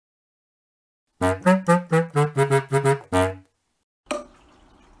Hi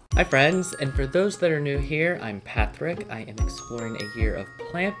friends, and for those that are new here, I'm Pätrick. I am exploring a year of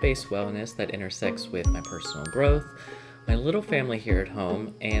plant-based wellness that intersects with my personal growth, my little family here at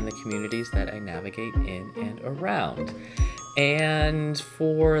home, and the communities that I navigate in and around. And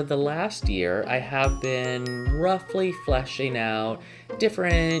for the last year, I have been roughly fleshing out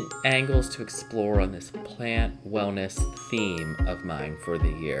different angles to explore on this plant wellness theme of mine for the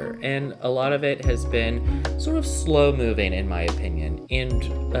year. And a lot of it has been sort of slow moving in my opinion. And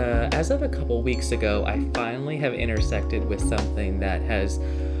as of a couple weeks ago, I finally have intersected with something that has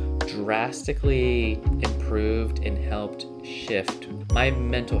drastically improved and helped shift my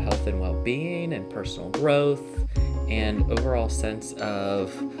mental health and well-being and personal growth and overall sense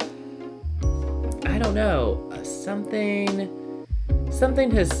of, I don't know, something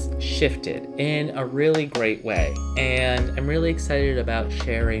has shifted in a really great way, and I'm really excited about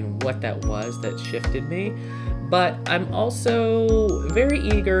sharing what that was that shifted me. But I'm also very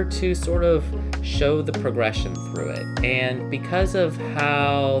eager to sort of show the progression through it. And because of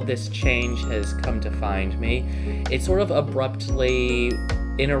how this change has come to find me, it sort of abruptly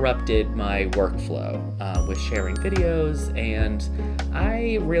interrupted my workflow with sharing videos, and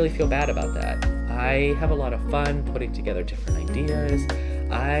I really feel bad about that. I have a lot of fun putting together different ideas.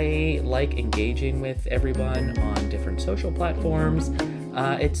 I like engaging with everyone on different social platforms.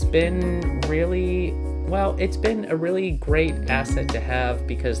 It's been a really great asset to have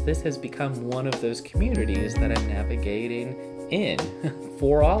because this has become one of those communities that I'm navigating in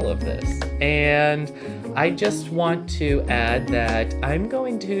for all of this. And I just want to add that I'm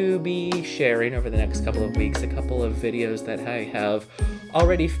going to be sharing over the next couple of weeks a couple of videos that I have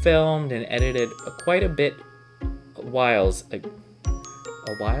already filmed and edited quite a bit whiles. It's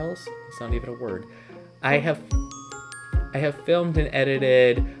not even a word. I have filmed and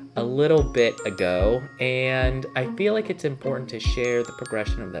edited a little bit ago, and I feel like it's important to share the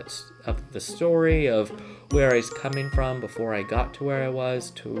progression of the story of where I was coming from before I got to where I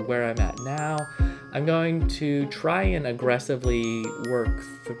was to where I'm at now. I'm going to try and aggressively work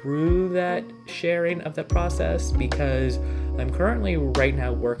through that sharing of the process because I'm currently right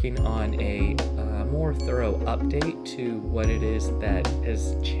now working on a more thorough update to what it is that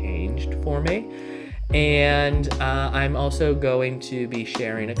has changed for me. And I'm also going to be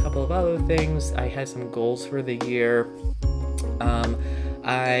sharing a couple of other things. I had some goals for the year.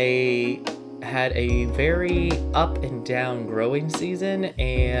 I had a very up and down growing season,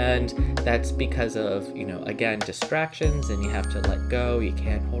 and that's because of, again, distractions, and you have to let go. You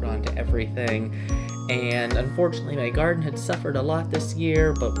can't hold on to everything. And unfortunately, my garden had suffered a lot this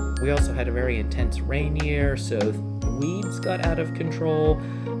year, but we also had a very intense rain year, so weeds got out of control.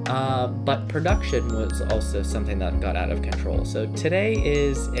 But production was also something that got out of control. So today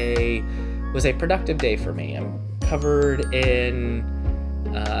was a productive day for me. I'm covered in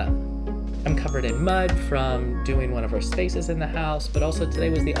mud from doing one of our spaces in the house, but also today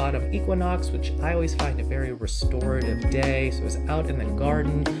was the autumn equinox, which I always find a very restorative day. So I was out in the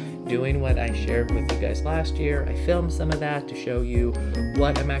garden doing what I shared with you guys last year. I filmed some of that to show you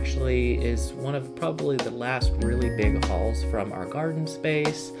what is one of probably the last really big hauls from our garden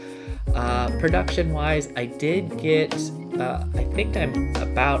space. Production wise, I did get, I think I'm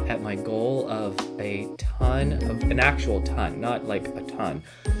about at my goal of an actual ton, not like a ton,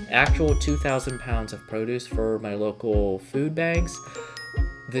 actual 2,000 pounds of produce for my local food banks.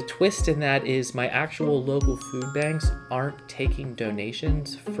 The twist in that is my actual local food banks aren't taking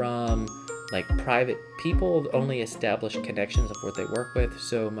donations from like private people, only established connections of what they work with.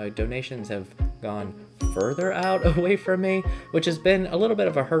 So my donations have gone further out away from me, which has been a little bit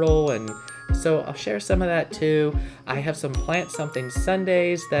of a hurdle, and so I'll share some of that too. I have some Plant Something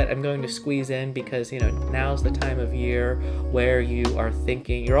Sundays that I'm going to squeeze in because, now's the time of year where you're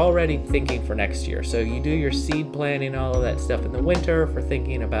already thinking for next year. So you do your seed planting, all of that stuff in the winter for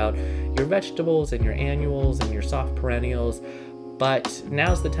thinking about your vegetables and your annuals and your soft perennials. But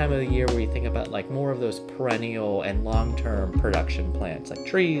now's the time of the year where you think about like more of those perennial and long-term production plants like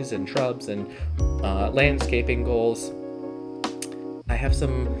trees and shrubs and landscaping goals. I have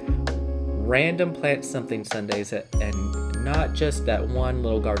some random Plant Something Sundays and not just that one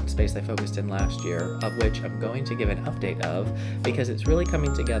little garden space I focused in last year, of which I'm going to give an update of because it's really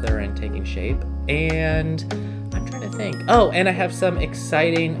coming together and taking shape. And I'm trying to think. Oh, and I have some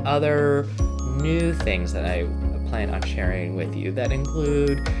exciting other new things that I plan on sharing with you that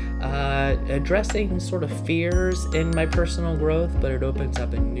include addressing sort of fears in my personal growth, but it opens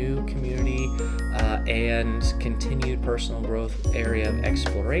up a new community and continued personal growth area of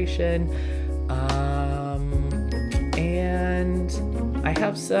exploration. And I have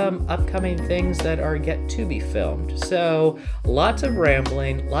have some upcoming things that are yet to be filmed. So lots of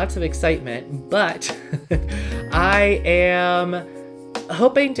rambling, lots of excitement, but I am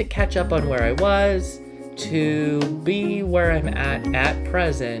hoping to catch up on where I was, to be where I'm at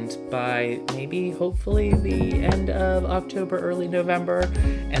present by maybe hopefully the end of October, early November.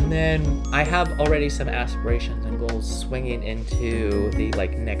 And then I have already some aspirations and goals swinging into the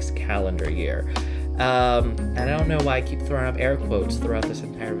next calendar year. And I don't know why I keep throwing up air quotes throughout this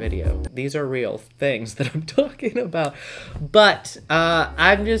entire video. These are real things that I'm talking about. But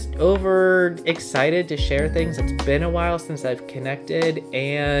I'm just over excited to share things. It's been a while since I've connected.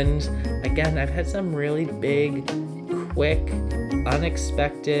 And again, I've had some really big, quick,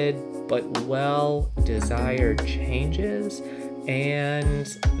 unexpected, but well-desired changes. And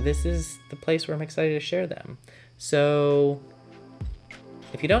this is the place where I'm excited to share them. So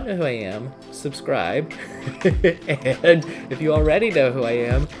if you don't know who I am, subscribe. And if you already know who I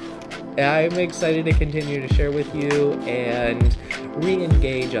am, I'm excited to continue to share with you and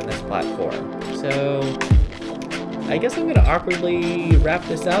re-engage on this platform. So I guess I'm gonna awkwardly wrap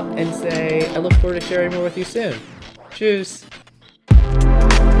this up and say I look forward to sharing more with you soon. Tschüss.